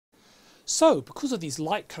So, because of these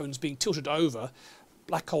light cones being tilted over,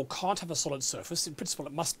 black hole can't have a solid surface. In principle,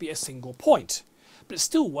 it must be a single point. But it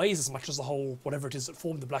still weighs as much as the whole, whatever it is that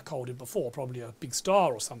formed the black hole did before, probably a big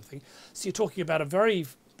star or something. So you're talking about a very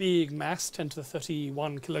big mass, 10 to the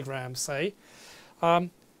 31 kilograms, say,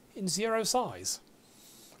 in zero size.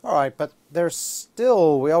 All right, but there's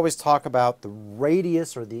still, we always talk about the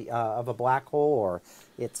radius or the of a black hole or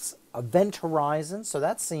its event horizon, so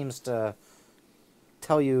that seems to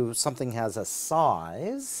tell you something has a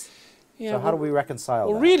size. Yeah, So how do we reconcile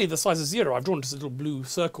that? Well, really, the size is zero. I've drawn just a little blue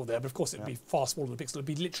circle there, but of course it'd be far smaller than the pixel. It'd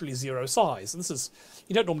be literally zero size. And this is,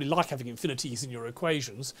 you don't normally like having infinities in your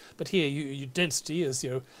equations, but here your density is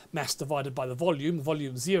mass divided by the volume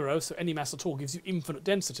zero, so any mass at all gives you infinite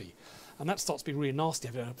density. And that starts being really nasty,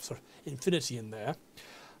 having a sort of infinity in there.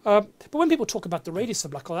 But when people talk about the radius of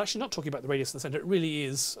a black hole, they're actually not talking about the radius of the centre. It really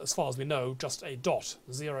is, as far as we know, just a dot,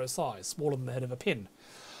 zero size, smaller than the head of a pin.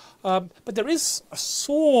 But there is a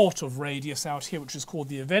sort of radius out here which is called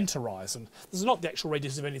the event horizon. This is not the actual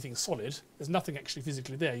radius of anything solid. There's nothing actually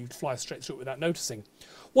physically there. You'd fly straight through it without noticing.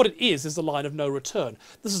 What it is the line of no return.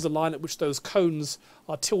 This is the line at which those cones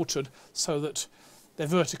are tilted so that they're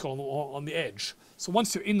vertical on the edge. So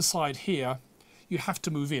once you're inside here, you have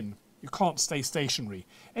to move in. You can't stay stationary.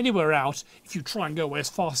 Anywhere out, if you try and go away as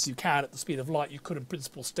fast as you can at the speed of light, you could in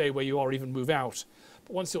principle stay where you are or even move out.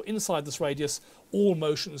 But once you're inside this radius, all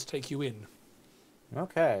motions take you in.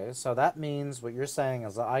 Okay, so that means what you're saying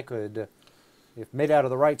is that I could, if made out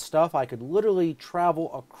of the right stuff, I could literally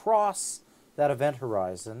travel across that event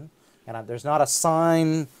horizon, and there's not a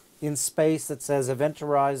sign in space that says event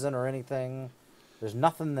horizon or anything. There's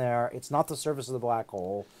nothing there. It's not the surface of the black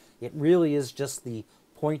hole. It really is just the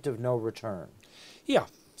point of no return. Yeah,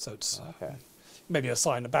 so it's Okay. maybe a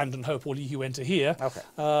sign, abandon hope, all you enter here. Okay.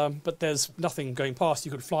 But there's nothing going past.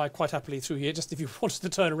 You could fly quite happily through here. Just if you wanted to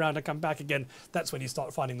turn around and come back again, that's when you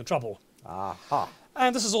start finding the trouble. Aha.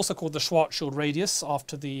 And this is also called the Schwarzschild radius,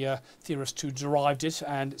 after the theorist who derived it,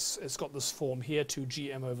 and it's got this form here,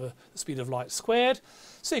 2gm over the speed of light squared.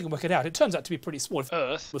 So you can work it out. It turns out to be pretty small. If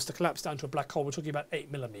Earth was to collapse down to a black hole, we're talking about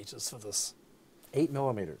 8 millimeters for this. 8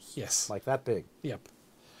 millimeters. Yes. Like that big. Yep.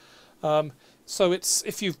 So it's,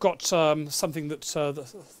 if you've got something that's for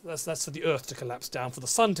the Earth to collapse down. For the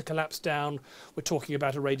Sun to collapse down, we're talking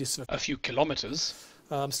about a radius of a few kilometers.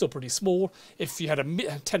 Still pretty small. If you had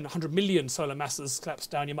 100 million solar masses collapse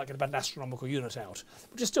down, you might get about an astronomical unit out,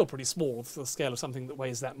 which is still pretty small for the scale of something that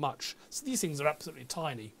weighs that much. So these things are absolutely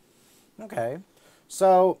tiny. Okay.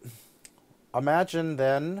 So imagine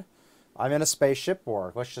then I'm in a spaceship,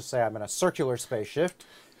 or let's just say I'm in a circular spaceship,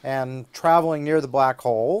 and traveling near the black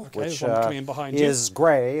hole, Okay, which one coming in behind you. is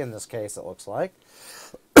gray in this case, it looks like.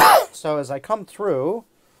 So as I come through,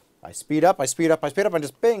 I speed up, I speed up, I speed up, and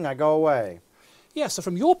just bing, I go away. Yeah, so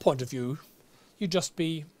from your point of view, you'd just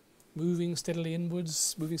be moving steadily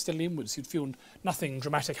inwards, moving steadily inwards. You'd feel nothing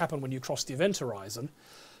dramatic happen when you cross the event horizon.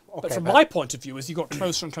 Okay, But from my point of view, as you got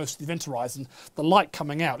closer and closer to the event horizon, the light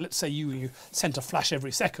coming out, let's say you sent a flash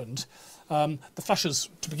every second, the flashes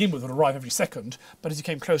to begin with would arrive every second, but as you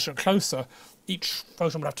came closer and closer, each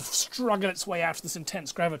photon would have to struggle its way out of this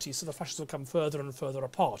intense gravity, so the flashes would come further and further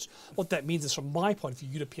apart. What that means is, from my point of view,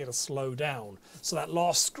 you'd appear to slow down. So that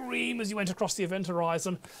last scream as you went across the event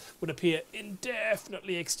horizon would appear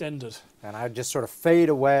indefinitely extended. And I'd just sort of fade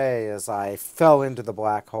away as I fell into the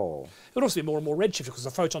black hole. It would also be more and more redshift because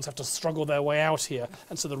the photons have to struggle their way out here,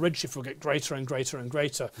 and so the redshift will get greater and greater and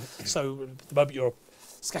greater. So at the moment you're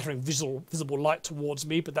scattering visible light towards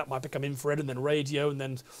me, but that might become infrared and then radio and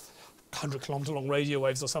then 100-kilometre long radio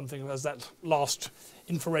waves or something as that last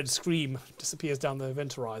infrared scream disappears down the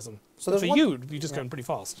event horizon. So for you, you're just going pretty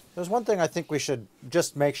fast. There's one thing I think we should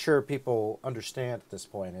just make sure people understand at this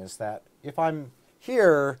point, is that if I'm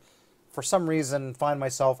here, for some reason, find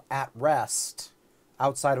myself at rest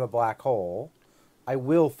outside of a black hole, I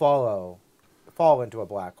will fall into a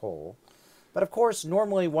black hole. But of course,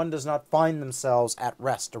 normally one does not find themselves at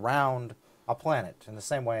rest around a planet. In the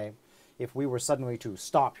same way, if we were suddenly to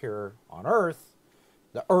stop here on Earth,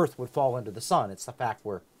 the Earth would fall into the sun. It's the fact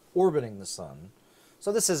we're orbiting the sun.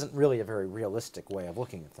 So this isn't really a very realistic way of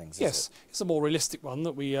looking at things, Yes, is it? it's a more realistic one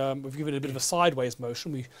that we've given it a bit of a sideways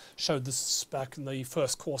motion. We showed this back in the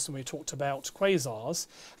first course when we talked about quasars.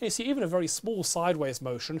 And you see, even a very small sideways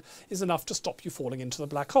motion is enough to stop you falling into the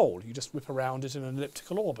black hole. You just whip around it in an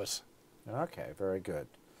elliptical orbit. Okay, very good.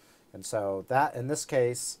 And so that, in this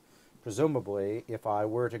case, presumably, if I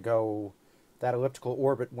were to go, that elliptical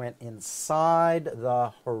orbit went inside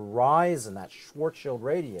the horizon, that Schwarzschild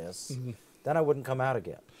radius, then I wouldn't come out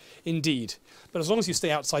again. Indeed. But as long as you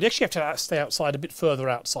stay outside, you actually have to stay outside a bit further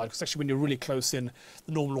outside, because actually when you're really close in,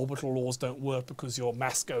 the normal orbital laws don't work because your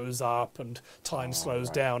mass goes up and time slows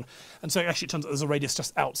down. And so actually it turns out there's a radius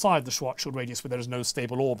just outside the Schwarzschild radius where there is no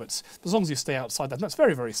stable orbits. But as long as you stay outside that, and that's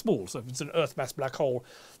very, very small. So if it's an Earth mass black hole,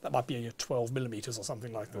 that might be 12 millimeters or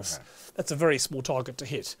something like this. Okay. That's a very small target to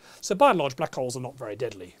hit. So by and large, black holes are not very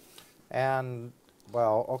deadly. And,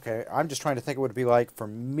 well, okay, I'm just trying to think what it would be like for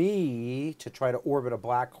me to try to orbit a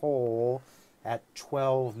black hole at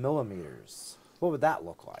 12 millimeters. What would that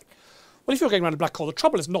look like? Well, if you're going around a black hole, the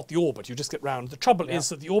trouble is not the orbit, you just get round. The trouble is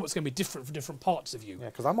that the orbit's going to be different for different parts of you. Yeah,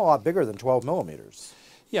 because I'm a lot bigger than 12 millimeters.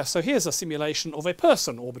 Yeah, so here's a simulation of a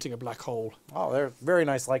person orbiting a black hole. Oh, there's very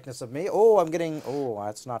nice likeness of me. Oh, I'm getting, oh,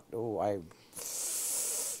 that's not, oh, I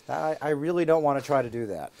really don't want to try to do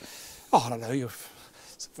that. Oh, I don't know,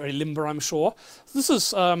 it's very limber, I'm sure. This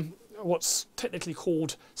is what's technically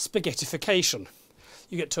called spaghettification.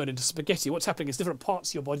 You get turned into spaghetti. What's happening is different parts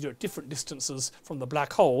of your body are at different distances from the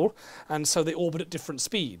black hole, and so they orbit at different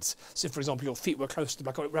speeds. So if, for example, your feet were close to the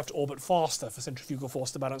black hole, it would have to orbit faster for centrifugal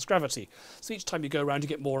force to balance gravity. So each time you go around, you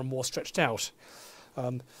get more and more stretched out.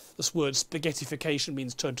 This word spaghettification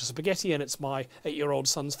means turn to spaghetti, and it's my 8-year-old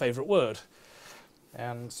son's favourite word.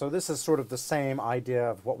 And so this is sort of the same idea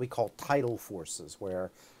of what we call tidal forces,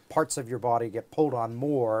 where parts of your body get pulled on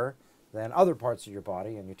more than other parts of your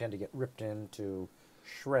body, and you tend to get ripped into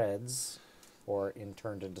shreds, or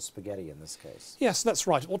turned into spaghetti in this case. Yes, that's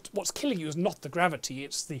right. What's killing you is not the gravity,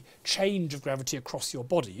 it's the change of gravity across your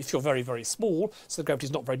body. If you're very, very small, so the gravity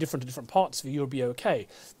is not very different in different parts of you, you'll be okay.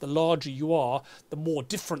 The larger you are, the more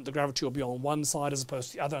different the gravity will be on one side as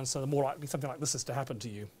opposed to the other, and so the more likely something like this is to happen to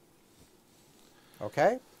you.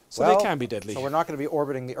 Okay. So they can be deadly. So we're not going to be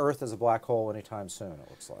orbiting the Earth as a black hole anytime soon, it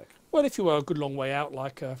looks like. Well, if you were a good long way out,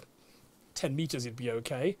 like 10 meters, you'd be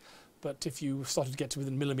okay. But if you started to get to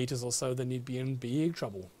within millimeters or so, then you'd be in big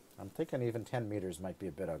trouble. I'm thinking even 10 meters might be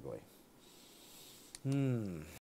a bit ugly.